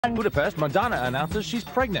In Budapest, Madonna announces she's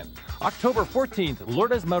pregnant. October 14th,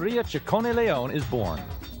 Lourdes Maria Ciccone Leone is born.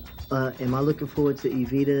 Am I looking forward to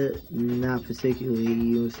Evita? Not particularly, you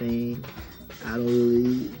know what I'm saying? I don't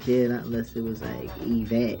really care, not unless it was like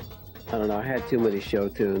Yvette. I don't know, I had too many show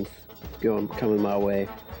tunes coming my way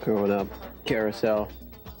growing up. Carousel,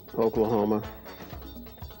 Oklahoma,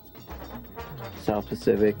 South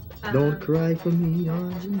Pacific. Don't cry for me,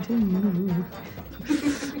 Argentina.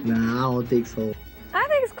 Nah, I don't think so. I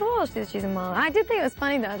think it's cool she's a mom. I did think it was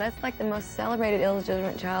funny, though. That's like the most celebrated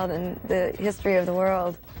illegitimate child in the history of the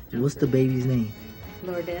world. What's the baby's name?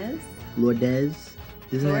 Lourdes. Lourdes?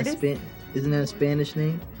 Isn't that a Spanish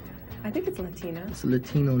name? I think it's Latino. It's a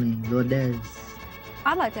Latino name, Lourdes.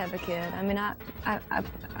 I'd like to have a kid. I mean,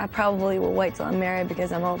 I probably will wait till I'm married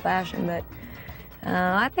because I'm old-fashioned, but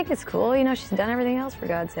I think it's cool. You know, she's done everything else, for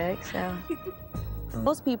God's sake, so.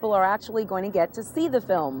 Most people are actually going to get to see the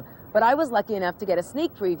film, but I was lucky enough to get a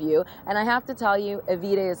sneak preview, and I have to tell you,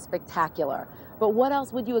 Evita is spectacular. But what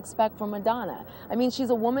else would you expect from Madonna? I mean, she's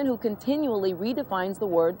a woman who continually redefines the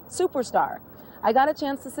word superstar. I got a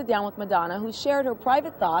chance to sit down with Madonna, who shared her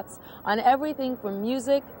private thoughts on everything from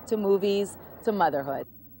music to movies to motherhood.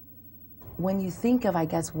 When you think of, I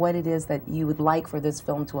guess, what it is that you would like for this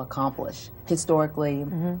film to accomplish historically,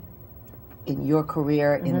 in your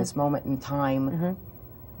career, in this moment in time,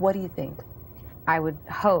 what do you think? I would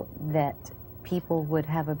hope that people would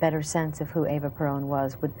have a better sense of who Eva Perón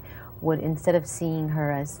was, would instead of seeing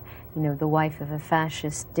her as, you know, the wife of a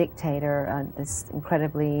fascist dictator, this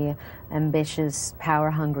incredibly ambitious,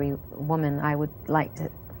 power-hungry woman, I would like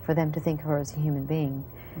for them to think of her as a human being.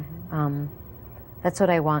 That's what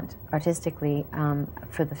I want artistically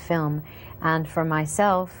for the film. And for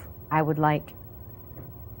myself, I would like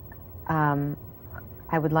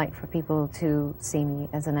for people to see me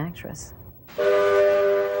as an actress.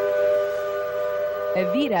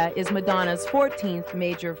 Evita is Madonna's 14th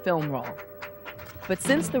major film role. But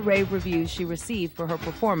since the rave reviews she received for her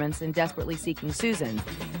performance in Desperately Seeking Susan,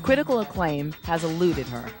 critical acclaim has eluded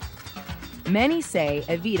her. Many say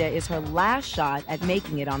Evita is her last shot at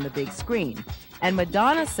making it on the big screen, and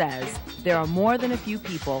Madonna says there are more than a few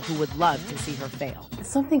people who would love to see her fail.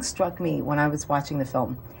 Something struck me when I was watching the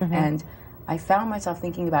film, and I found myself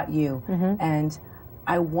thinking about you, and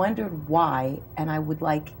I wondered why, and I would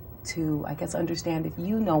like to, I guess, understand if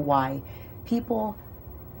you know why people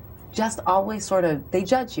just always sort of, they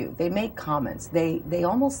judge you, they make comments, they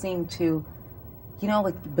almost seem to, you know,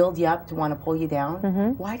 like build you up to want to pull you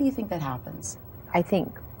down. Why do you think that happens? I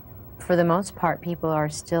think, for the most part, people are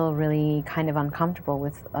still really kind of uncomfortable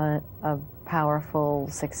with a powerful,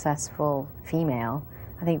 successful female.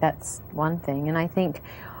 I think that's one thing, and I think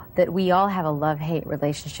that we all have a love-hate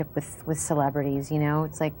relationship with celebrities, you know?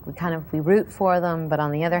 It's like we root for them, but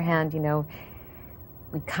on the other hand, you know,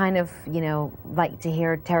 we kind of, you know, like to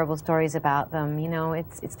hear terrible stories about them, you know?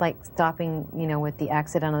 It's like stopping, you know, with the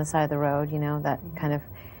accident on the side of the road, you know, that kind of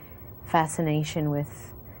fascination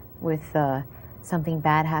with something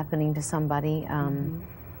bad happening to somebody. I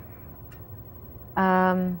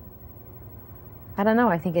don't know,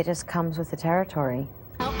 I think it just comes with the territory.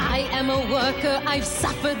 I am a worker, I've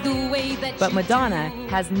suffered the way that. But Madonna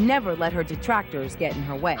has never let her detractors get in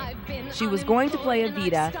her way. She was going to play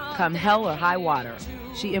Evita come hell or high water.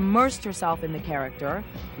 She immersed herself in the character,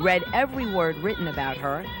 read every word written about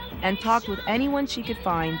her, and talked with anyone she could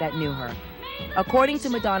find that knew her. According to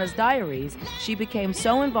Madonna's diaries, she became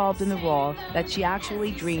so involved in the role that she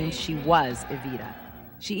actually dreamed she was Evita.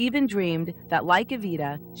 She even dreamed that, like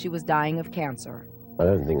Evita, she was dying of cancer. I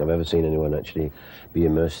don't think I've ever seen anyone actually be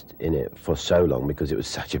immersed in it for so long, because it was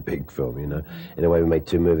such a big film, you know. In a way, we made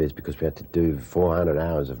 2 movies because we had to do 400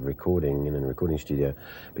 hours of recording in a recording studio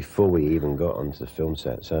before we even got onto the film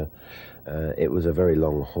set. So it was a very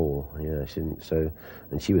long haul, you know.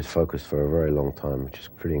 And she was focused for a very long time, which is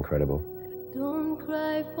pretty incredible. Don't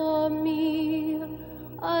cry for me,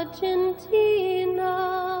 Argentina.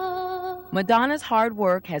 Madonna's hard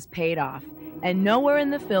work has paid off, and nowhere in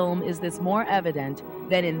the film is this more evident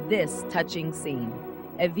than in this touching scene.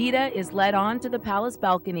 Evita is led on to the palace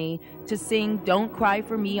balcony to sing Don't Cry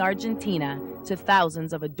for Me, Argentina to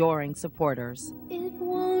thousands of adoring supporters. It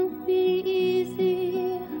won't be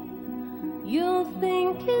easy, you'll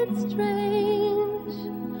think it's strange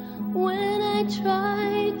when I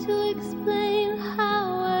try to explain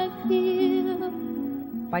how I feel.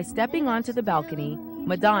 By stepping onto the balcony,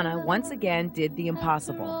 Madonna once again did the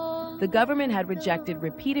impossible. The government had rejected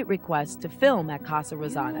repeated requests to film at Casa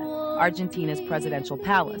Rosada, Argentina's presidential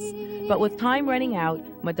palace. But with time running out,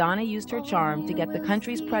 Madonna used her charm to get the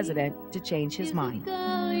country's president to change his mind.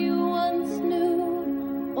 You once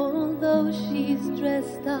knew, although how she's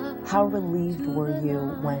dressed up. How relieved were you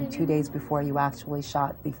when 2 days before you actually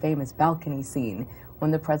shot the famous balcony scene,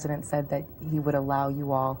 when the president said that he would allow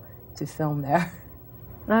you all to film there?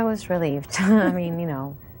 I was relieved. I mean, you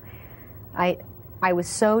know, I was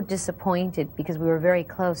so disappointed because we were very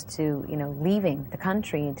close to, you know, leaving the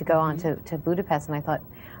country to go on to Budapest, and I thought,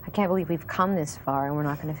 I can't believe we've come this far and we're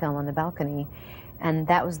not going to film on the balcony. And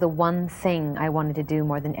that was the one thing I wanted to do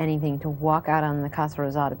more than anything, to walk out on the Casa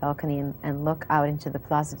Rosada balcony and look out into the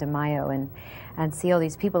Plaza de Mayo and see all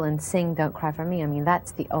these people and sing Don't Cry for Me. I mean,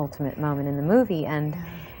 that's the ultimate moment in the movie. And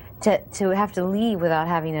to have to leave without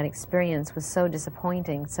having that experience was so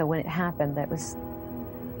disappointing. So when it happened, that was,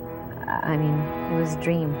 I mean, it was a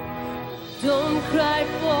dream. Don't cry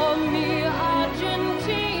for me,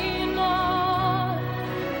 Argentina.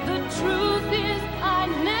 The truth is I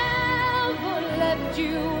never left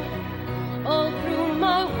you. All through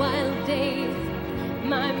my wild days,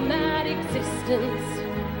 my mad existence,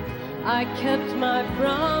 I kept my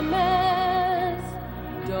promise.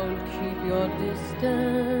 Don't keep your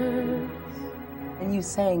distance. And you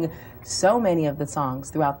sang so many of the songs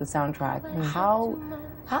throughout the soundtrack. How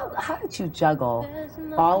did you juggle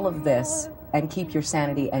all of this and keep your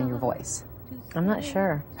sanity and your voice? I'm not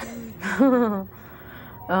sure.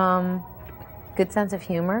 Good sense of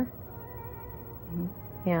humor.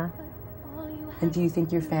 Yeah. And do you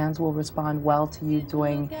think your fans will respond well to you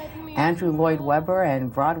doing Andrew Lloyd Webber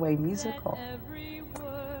and Broadway musical?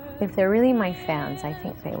 If they're really my fans, I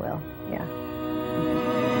think they will, yeah.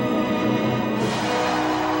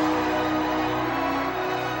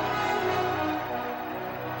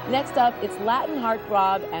 Next up, it's Latin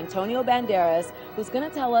heartthrob Antonio Banderas, who's going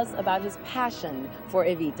to tell us about his passion for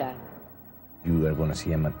Evita. You are going to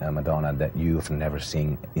see a Madonna that you've never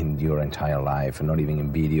seen in your entire life, not even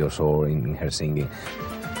in videos or in her singing.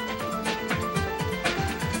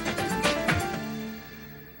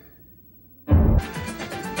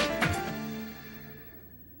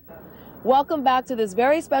 Welcome back to this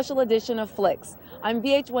very special edition of Flix. I'm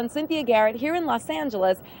Vh1 Cynthia Garrett here in Los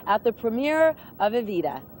Angeles at the premiere of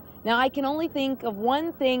Evita. Now, I can only think of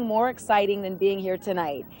one thing more exciting than being here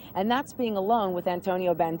tonight, and that's being alone with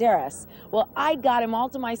Antonio Banderas. Well, I got him all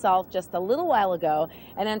to myself just a little while ago,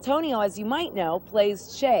 and Antonio, as you might know,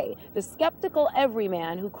 plays Che, the skeptical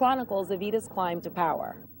everyman who chronicles Evita's climb to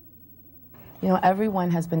power. You know,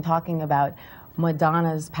 everyone has been talking about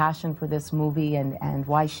Madonna's passion for this movie and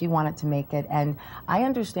why she wanted to make it, and I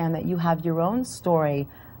understand that you have your own story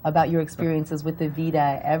about your experiences with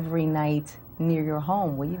Evita every night near your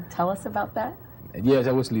home. Will you tell us about that? Yes,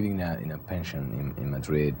 I was living in a pension in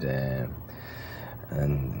Madrid, and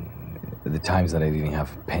the times that I didn't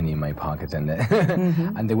have a penny in my pocket, and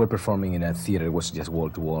and they were performing in a theater. It was just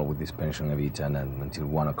wall to wall with this pension Evita, and until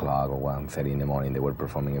 1 o'clock or 1:30 in the morning, they were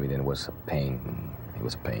performing Evita, and it was a pain. It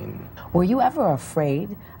was a pain. Were you ever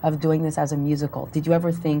afraid of doing this as a musical? Did you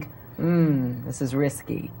ever think, this is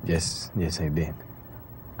risky? Yes, I did.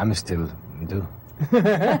 I'm still do.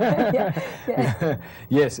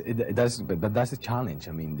 Yes, it does, but that's the challenge.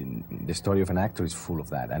 I mean, the story of an actor is full of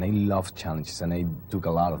that, and I love challenges, and I took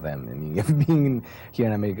a lot of them. I mean, being here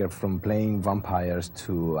in America, from playing vampires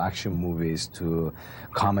to action movies to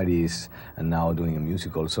comedies, and now doing a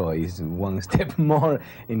musical, so it's one step more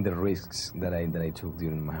in the risks that I took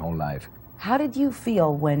during my whole life. How did you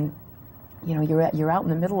feel when, you know, you're out in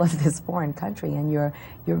the middle of this foreign country and you're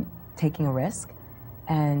taking a risk,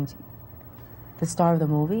 and the star of the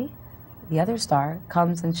movie, the other star,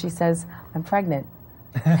 comes and she says, "I'm pregnant"?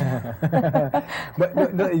 but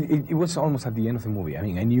no, it was almost at the end of the movie. I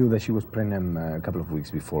mean, I knew that she was pregnant a couple of weeks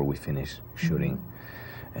before we finished shooting.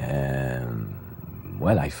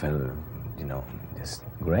 Well, I felt, you know, just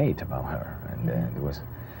great about her, and it was.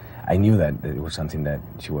 I knew that it was something that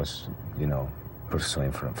she was, you know,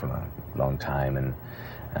 pursuing for a long time, and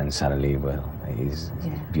suddenly, well, it's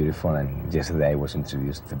beautiful. And yesterday I was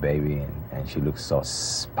introduced to the baby, and she looks so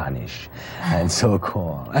Spanish and so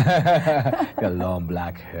cool. Got long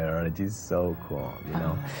black hair. She's so cool, you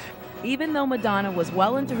know. Even though Madonna was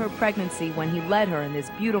well into her pregnancy when he led her in this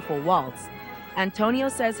beautiful waltz, Antonio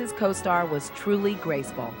says his co-star was truly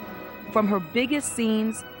graceful. From her biggest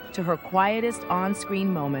scenes to her quietest on-screen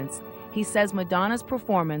moments, he says Madonna's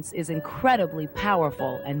performance is incredibly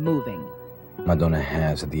powerful and moving. Madonna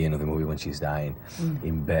has, at the end of the movie, when she's dying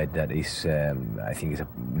in bed, that is, I think, is a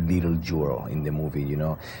little jewel in the movie, you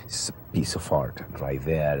know. It's a piece of art right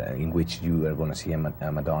there, in which you are going to see a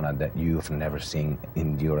Madonna that you've never seen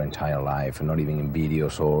in your entire life, not even in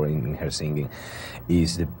videos or in her singing.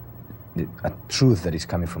 Is a truth that is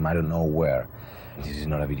coming from I don't know where. This is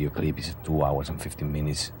not a video clip, it's a 2 hours and 15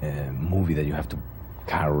 minutes movie that you have to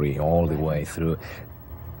carry all the way through.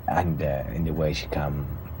 And in the way she come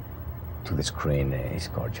to the screen is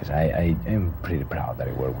gorgeous. I am pretty proud that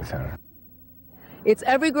I worked with her. It's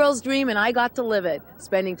every girl's dream, and I got to live it,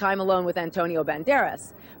 spending time alone with Antonio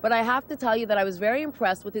Banderas. But I have to tell you that I was very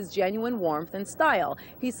impressed with his genuine warmth and style.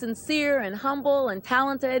 He's sincere and humble and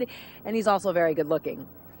talented, and he's also very good looking.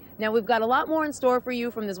 Now, we've got a lot more in store for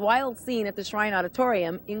you from this wild scene at the Shrine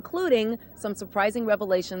Auditorium, including some surprising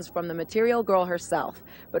revelations from the Material Girl herself.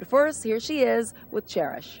 But first, here she is with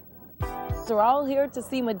Cherish. So we're all here to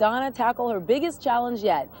see Madonna tackle her biggest challenge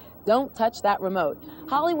yet. Don't touch that remote.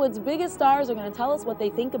 Hollywood's biggest stars are going to tell us what they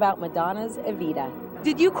think about Madonna's Evita.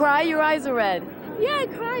 Did you cry? Your eyes are red. Yeah, I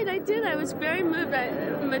cried. I did. I was very moved.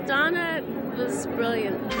 Madonna was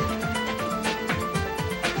brilliant.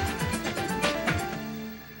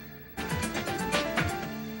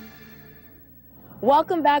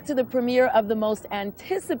 Welcome back to the premiere of the most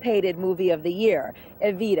anticipated movie of the year,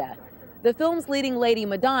 Evita. The film's leading lady,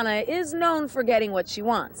 Madonna, is known for getting what she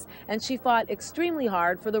wants, and she fought extremely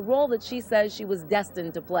hard for the role that she says she was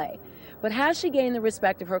destined to play. But has she gained the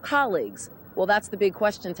respect of her colleagues? Well, that's the big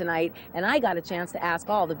question tonight, and I got a chance to ask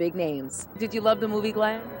all the big names. Did you love the movie,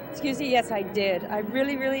 Glenn? Excuse me, yes, I did. I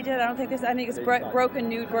really, really did. I think it's broken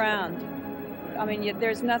new ground. I mean,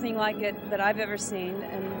 there's nothing like it that I've ever seen,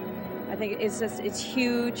 and I think it's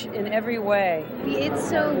huge in every way. It's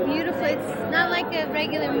so beautiful. It's not like a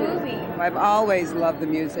regular movie. I've always loved the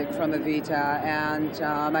music from Evita, and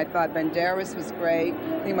I thought Banderas was great.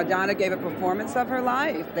 I think Madonna gave a performance of her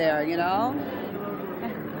life there, you know?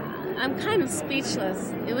 I'm kind of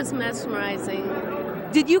speechless. It was mesmerizing.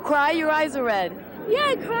 Did you cry? Your eyes are red. Yeah,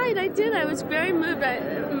 I cried. I did. I was very moved.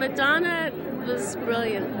 Madonna was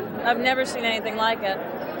brilliant. I've never seen anything like it.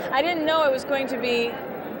 I didn't know it was going to be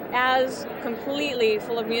as completely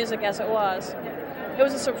full of music as it was. It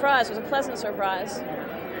was a surprise. It was a pleasant surprise.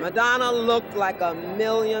 Madonna looked like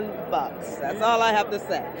 $1,000,000. That's all I have to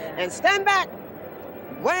say. And stand back.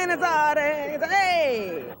 Buenas tardes.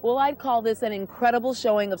 Hey! Well, I'd call this an incredible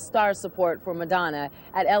showing of star support for Madonna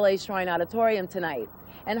at LA's Shrine Auditorium tonight.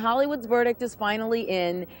 And Hollywood's verdict is finally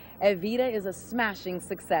in. Evita is a smashing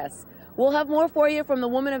success. We'll have more for you from the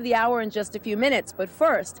Woman of the Hour in just a few minutes, but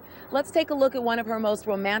first, let's take a look at one of her most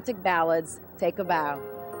romantic ballads, Take a Bow.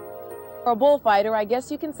 For a bullfighter, I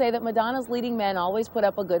guess you can say that Madonna's leading men always put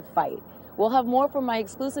up a good fight. We'll have more from my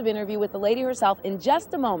exclusive interview with the lady herself in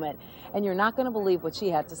just a moment, and you're not going to believe what she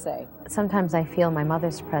had to say. Sometimes I feel my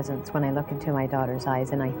mother's presence when I look into my daughter's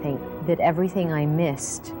eyes, and I think that everything I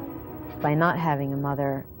missed by not having a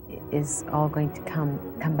mother is all going to come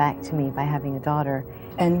back to me by having a daughter.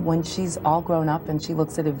 And when she's all grown up and she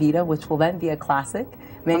looks at Evita, which will then be a classic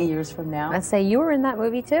many years from now. I'd say you were in that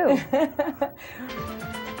movie too.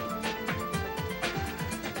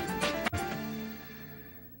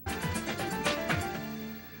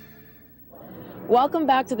 Welcome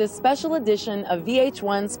back to this special edition of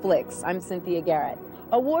VH1's Flix. I'm Cynthia Garrett.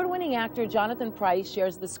 Award-winning actor Jonathan Pryce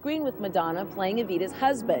shares the screen with Madonna playing Evita's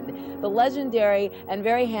husband, the legendary and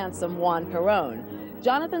very handsome Juan Perón.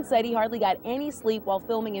 Jonathan said he hardly got any sleep while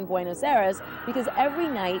filming in Buenos Aires because every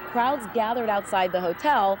night crowds gathered outside the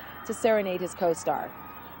hotel to serenade his co-star.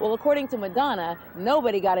 Well, according to Madonna,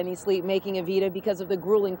 nobody got any sleep making Evita because of the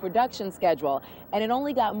grueling production schedule, and it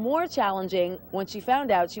only got more challenging when she found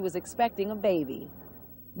out she was expecting a baby.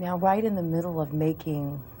 Now, right in the middle of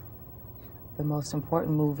making the most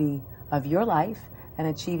important movie of your life and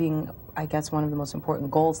achieving, I guess, one of the most important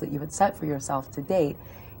goals that you had set for yourself to date,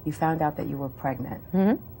 you found out that you were pregnant.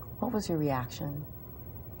 Mm-hmm. What was your reaction?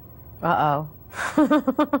 Uh-oh.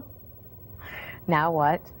 Now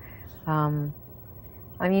what?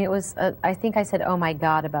 I mean, it was, I think I said, oh my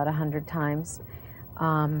God, about 100 times.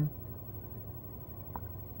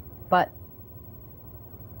 But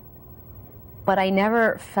I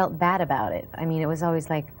never felt bad about it. I mean, it was always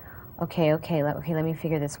like, okay, let me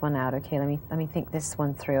figure this one out. Okay, let me think this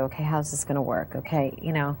one through. Okay, how's this gonna work? Okay,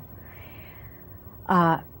 you know.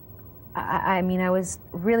 I mean, I was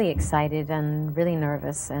really excited and really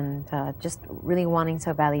nervous and just really wanting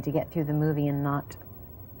so badly to get through the movie and not,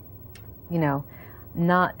 you know,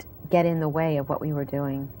 not get in the way of what we were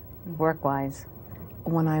doing, work-wise.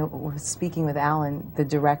 When I was speaking with Alan, the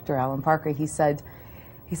director, Alan Parker, he said,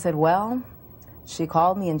 well, she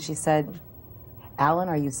called me and she said, Alan,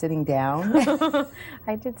 are you sitting down?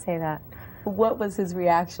 I did say that. What was his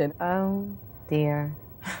reaction? Oh, dear.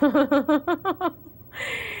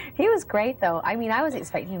 He was great, though. I mean, I was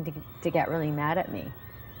expecting him to get really mad at me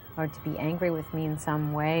or to be angry with me in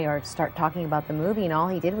some way or start talking about the movie, and all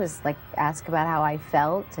he did was, like, ask about how I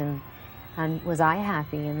felt and was I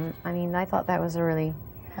happy. And, I mean, I thought that was a really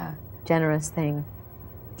generous thing.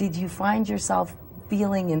 Did you find yourself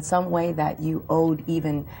feeling in some way that you owed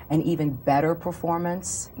an even better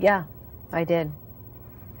performance? Yeah, I did.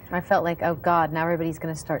 I felt like, oh God, now everybody's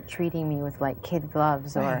going to start treating me with like kid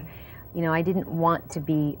gloves, or, you know, I didn't want to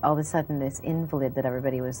be all of a sudden this invalid that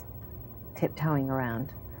everybody was tiptoeing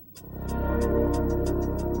around.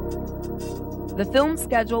 The film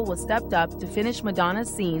schedule was stepped up to finish Madonna's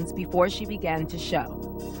scenes before she began to show.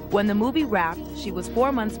 When the movie wrapped, she was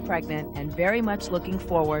 4 months pregnant and very much looking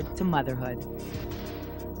forward to motherhood.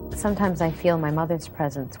 Sometimes I feel my mother's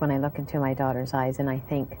presence when I look into my daughter's eyes, and I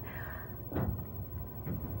think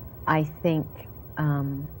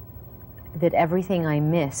that everything I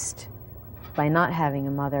missed by not having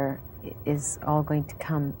a mother is all going to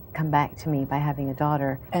come back to me by having a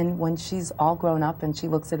daughter. And when she's all grown up and she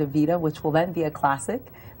looks at Evita, which will then be a classic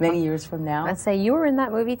many years from now. I'd say you were in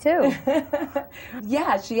that movie too.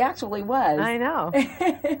 Yeah, she actually was. I know.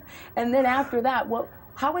 And then after that,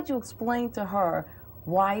 how would you explain to her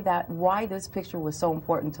why this picture was so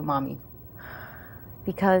important to Mommy?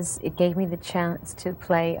 Because it gave me the chance to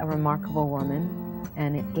play a remarkable woman,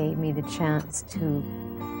 and it gave me the chance to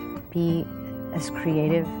be as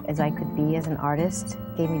creative as I could be as an artist.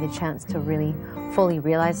 It gave me the chance to really fully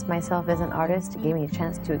realize myself as an artist. It gave me a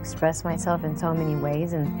chance to express myself in so many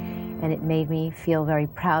ways, and it made me feel very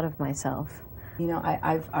proud of myself. You know,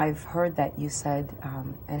 I've heard that you said,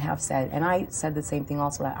 and have said, and I said the same thing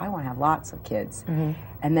also, that I want to have lots of kids. Mm-hmm.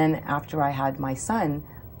 And then after I had my son,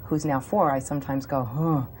 who's now 4, I sometimes go,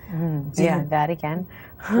 huh. Mm-hmm. Yeah, that again.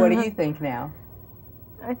 What do you think now?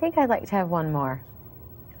 I think I'd like to have one more.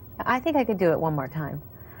 I think I could do it one more time.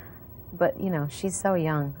 But, you know, she's so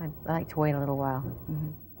young. I'd like to wait a little while.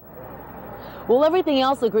 Mm-hmm. Well, everything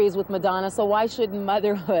else agrees with Madonna, so why shouldn't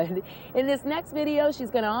motherhood? In this next video,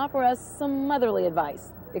 she's going to offer us some motherly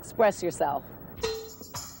advice. Express yourself.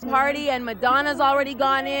 Party, and Madonna's already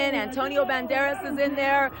gone in. Antonio Banderas is in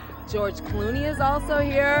there. George Clooney is also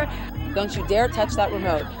here. Don't you dare touch that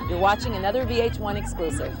remote. You're watching another VH1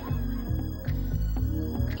 exclusive.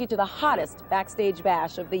 To the hottest backstage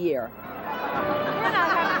bash of the year. We're not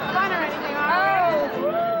having fun or anything,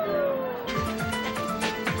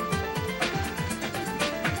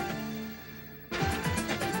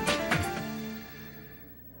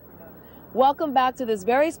 Welcome back to this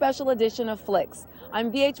very special edition of Flix.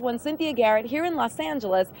 I'm VH1 Cynthia Garrett here in Los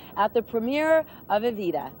Angeles at the premiere of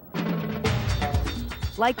Evita.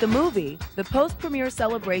 Like the movie, the post-premiere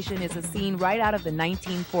celebration is a scene right out of the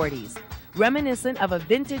 1940s. Reminiscent of a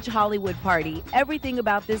vintage Hollywood party, everything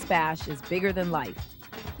about this bash is bigger than life.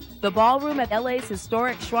 The ballroom at LA's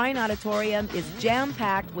historic Shrine Auditorium is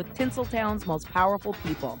jam-packed with Tinseltown's most powerful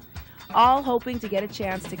people, all hoping to get a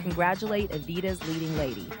chance to congratulate Evita's leading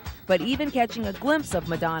lady. But even catching a glimpse of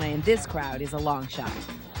Madonna in this crowd is a long shot.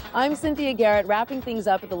 I'm Cynthia Garrett, wrapping things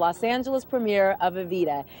up at the Los Angeles premiere of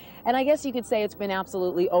Evita. And I guess you could say it's been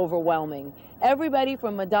absolutely overwhelming. Everybody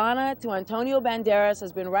from Madonna to Antonio Banderas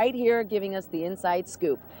has been right here giving us the inside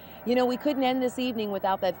scoop. You know, we couldn't end this evening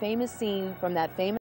without that famous scene from that famous